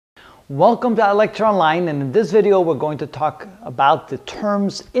Welcome to our lecture online, and in this video we're going to talk about the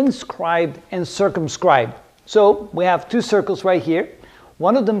terms inscribed and circumscribed. So we have two circles right here.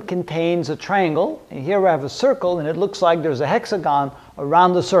 One of them contains a triangle, and here we have a circle, and it looks like there's a hexagon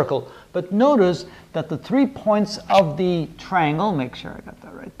around the circle. But notice that the 3 points of the triangle, make sure I got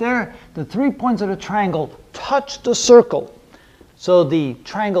that right there, the 3 points of the triangle touch the circle. So the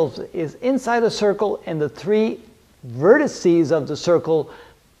triangle is inside the circle, and the 3 vertices of the circle,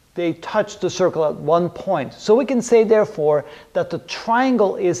 they touch the circle at one point. So we can say, therefore, that the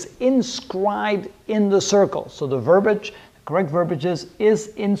triangle is inscribed in the circle. So the verbiage, the correct verbiage is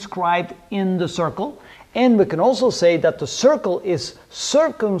inscribed in the circle. And we can also say that the circle is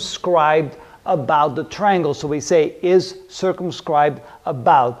circumscribed about the triangle. So we say is circumscribed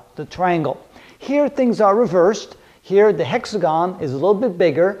about the triangle. Here things are reversed. Here the hexagon is a little bit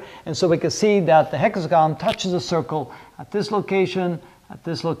bigger, and so we can see that the hexagon touches the circle at this location,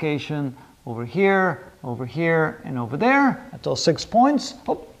 over here, and over there, at those 6 points.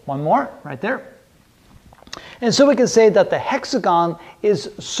 Oh, one more, right there. And so we can say that the hexagon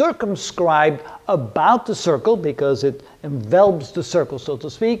is circumscribed about the circle because it envelops the circle, so to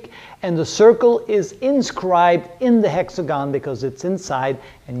speak, and the circle is inscribed in the hexagon because it's inside,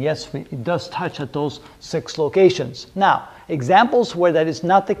 and yes, it does touch at those 6 locations. Now, examples where that is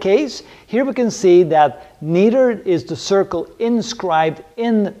not the case, here we can see that neither is the circle inscribed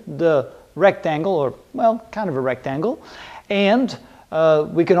in the rectangle, or, well, kind of a rectangle, and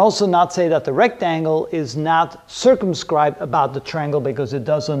we can also not say that the rectangle is not circumscribed about the triangle because it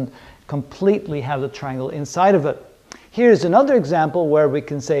doesn't completely have the triangle inside of it. Here's another example where we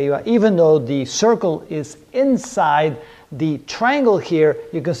can say even though the circle is inside the triangle here,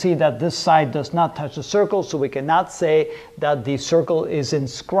 you can see that this side does not touch the circle, so we cannot say that the circle is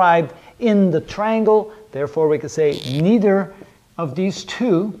inscribed in the triangle. Therefore, we can say neither of these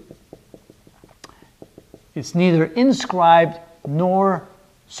two, it's neither inscribed nor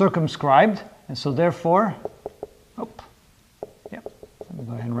circumscribed, and so therefore, I'll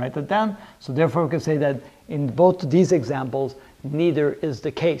go ahead and write that down. So therefore, we can say that in both of these examples, neither is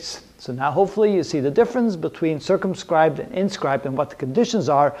the case. So now hopefully you see the difference between circumscribed and inscribed and what the conditions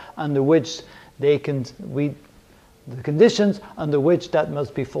are under which the conditions under which that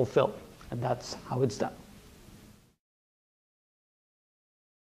must be fulfilled. And that's how it's done.